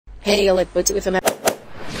Hey Alip Ba Ta Channel.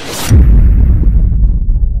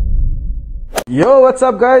 Yo, what's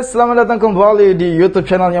up guys? Selamat datang kembali di YouTube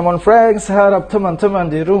channelnya Mon Frank. Harap teman-teman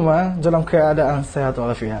di rumah dalam keadaan sehat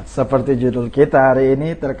walafiat. Seperti judul kita hari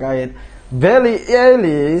ini terkait Billie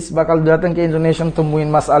Eilish bakal datang ke Indonesia temuin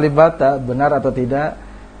Mas Alip Bata, benar atau tidak?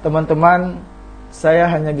 Teman-teman, saya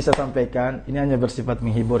hanya bisa sampaikan, ini hanya bersifat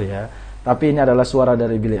menghibur ya. Tapi ini adalah suara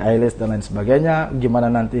dari Billie Eilish dan lain sebagainya. Gimana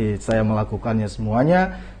nanti saya melakukannya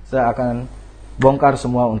semuanya, saya akan bongkar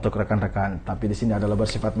semua untuk rekan-rekan. Tapi di sini adalah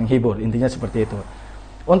bersifat menghibur, intinya seperti itu.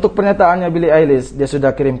 Untuk pernyataannya Billie Eilish, dia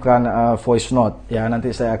sudah kirimkan voice note. Ya,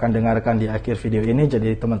 nanti saya akan dengarkan di akhir video ini.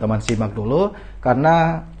 Jadi teman-teman simak dulu,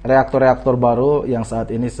 karena reaktor-reaktor baru yang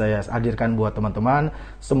saat ini saya hadirkan buat teman-teman,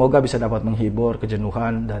 semoga bisa dapat menghibur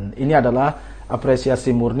kejenuhan. Dan ini adalah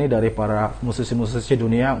apresiasi murni dari para musisi-musisi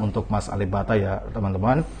dunia untuk Mas Alip Bata ya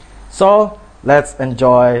teman-teman. So, let's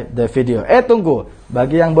enjoy the video. Tunggu,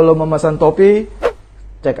 bagi yang belum memesan topi,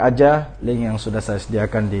 cek aja link yang sudah saya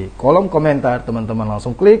sediakan di kolom komentar. Teman-teman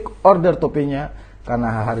langsung klik order topinya,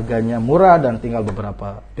 karena harganya murah dan tinggal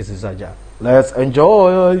beberapa pieces saja. Let's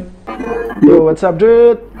enjoy. Yo, what's up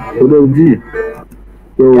dude? Hello G.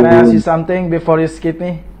 Can I ask you something before you skip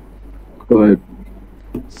me? Go ahead.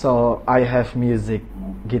 So I have music,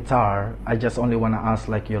 guitar. I just only wanna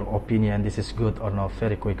ask like your opinion. This is good or not?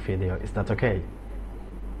 Very quick video. Is that okay?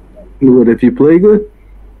 What if you play good?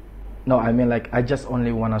 No, I mean like I just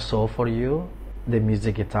only wanna show for you the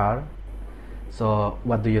music guitar. So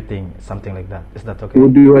what do you think? Something like that. Is that okay?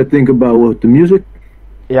 What do I think about what, the music?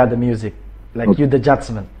 Yeah, the music. Like Okay. you the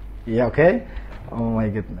judgment. Yeah, okay? Oh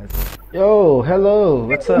my goodness. Yo, hello.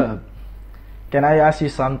 What's up? Can I ask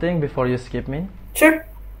you something before you skip me? Sure.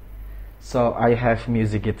 So I have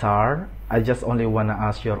music guitar. I just only wanna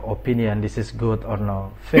ask your opinion. This is good or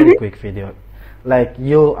no? Very quick video. Like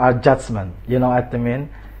you are judgment. You know what I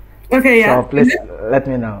mean? Okay, yeah. So please let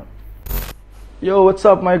me know. Yo, what's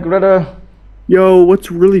up, my brother? Yo,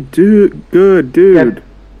 what's really good, dude?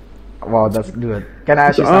 Wow, that's good. Can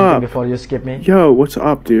I ask you What's something up? before you skip me? Yo, what's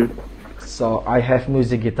up, dude? So I have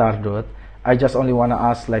music guitar, dude. I just only wanna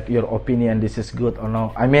ask like your opinion. This is good or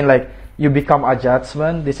no? I mean like you become a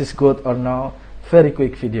judgment. This is good or no? Very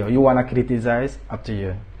quick video. You wanna criticize? Up to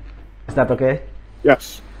you. Is that okay?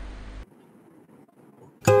 Yes.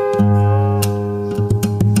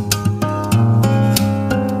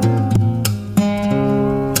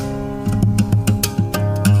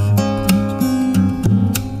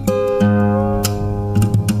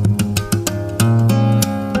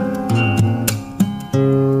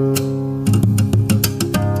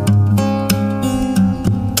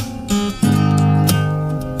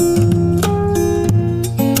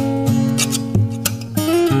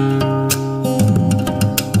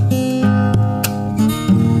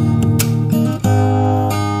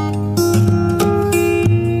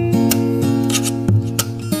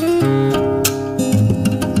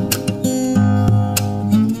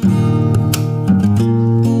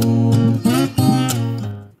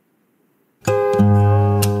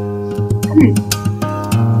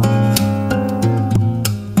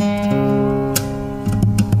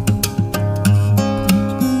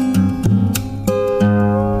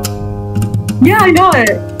 Yeah, I know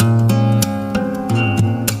it.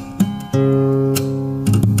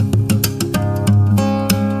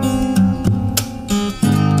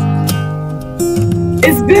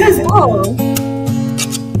 It's good as well.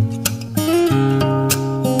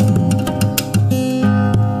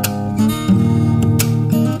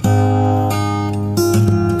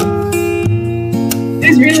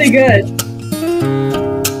 It's really good.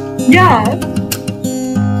 Yeah.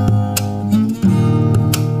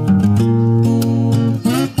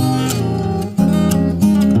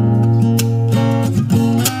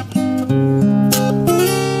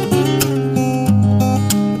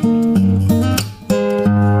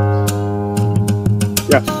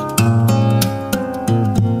 Yes.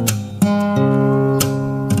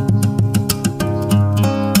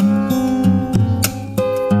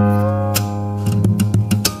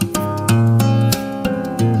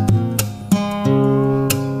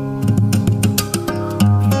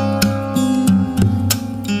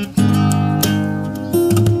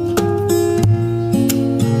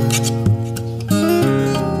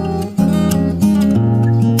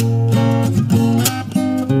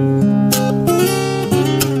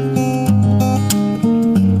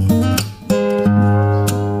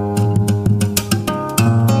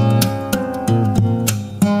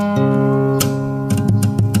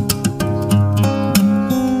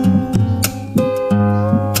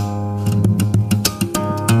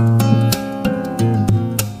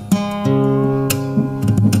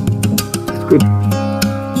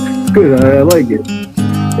 it's good. I like it.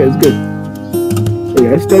 Yeah, it's good.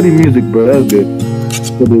 Yeah, I study music, bro. That's good.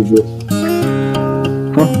 What is it?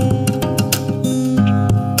 Huh?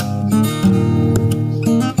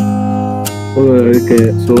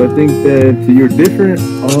 Okay, so I think that you're different.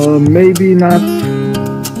 Maybe not.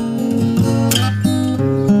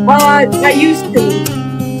 I used to.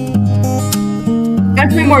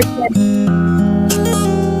 Definitely more fun.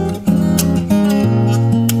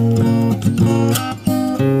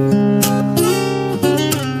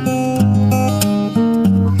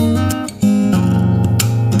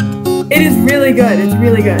 It is really good. It's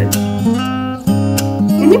really good.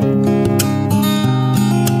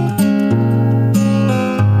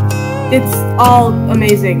 It's all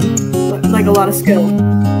amazing. Like a lot of skill.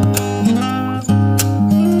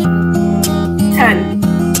 10.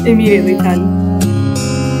 Immediately 10.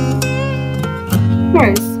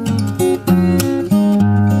 Nice.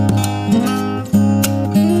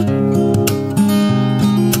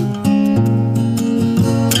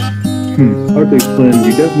 Hard to explain.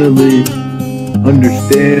 You definitely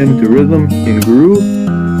understand the rhythm and groove.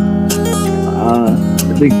 I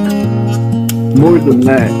think more than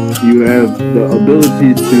that, you have the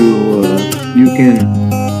ability to you can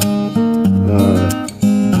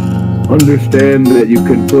understand that you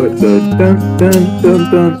can put the dun dun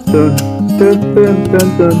dun dun dun dun dun dun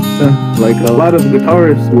dun dun. Like a lot of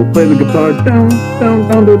guitarists will play the guitar down down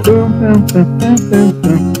down down down down down down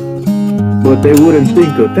down, but they wouldn't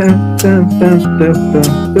think of dun dun dun dun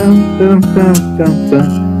dun dun dun dun dun dun.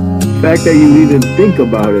 The fact that you even think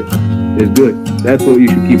about it is good. That's what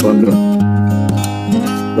you should keep on doing.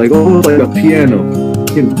 Like almost like a piano,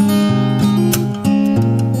 you know.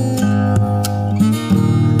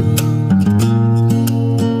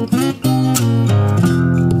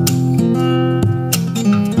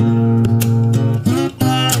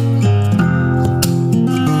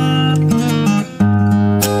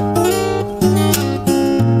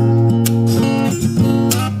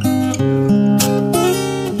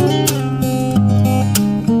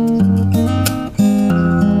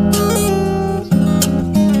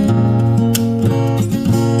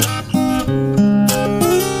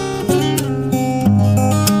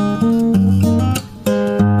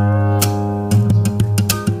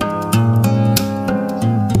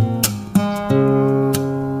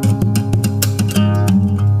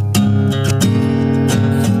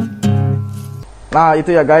 Nah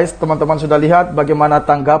itu ya guys, teman-teman sudah lihat bagaimana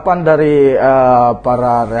tanggapan dari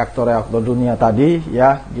para reaktor-reaktor dunia tadi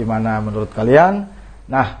ya, gimana menurut kalian?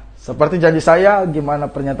 Nah seperti janji saya,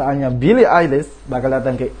 gimana pernyataannya Billie Eilish bakal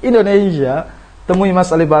datang ke Indonesia, temui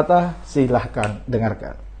Mas Alip Bata, silahkan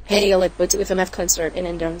dengarkan. Hey Alip, but if enough concert in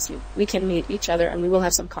Indonesia, we can meet each other and we will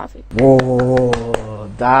have some coffee.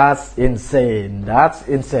 Wow, that's insane, that's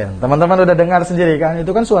insane. Teman-teman udah dengar sendiri kan,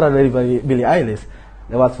 itu kan suara dari Billie Eilish.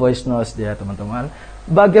 Lewat voice note dia teman-teman.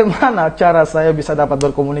 Bagaimana cara saya bisa dapat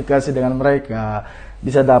berkomunikasi dengan mereka,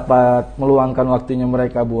 bisa dapat meluangkan waktunya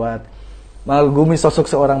mereka buat mengagumi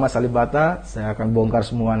sosok seorang Mas Alip Bata. Saya akan bongkar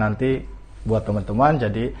semua nanti buat teman-teman.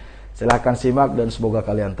 Jadi silahkan simak dan semoga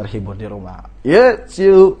kalian terhibur di rumah. Yeah,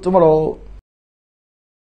 see you tomorrow.